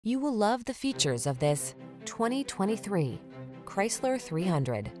You will love the features of this 2023 Chrysler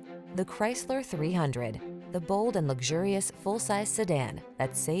 300. The Chrysler 300, the bold and luxurious full-size sedan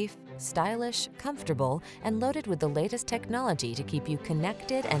that's safe, stylish, comfortable, and loaded with the latest technology to keep you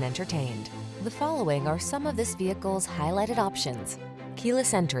connected and entertained. The following are some of this vehicle's highlighted options: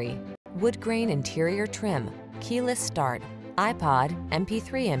 keyless entry, wood-grain interior trim, keyless start, iPod,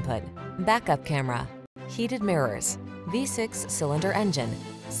 MP3 input, backup camera, heated mirrors, V6 cylinder engine,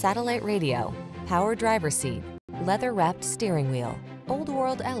 satellite radio, power driver seat, leather-wrapped steering wheel. Old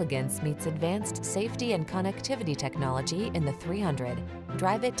world elegance meets advanced safety and connectivity technology in the 300.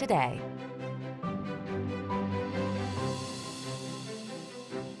 Drive it today.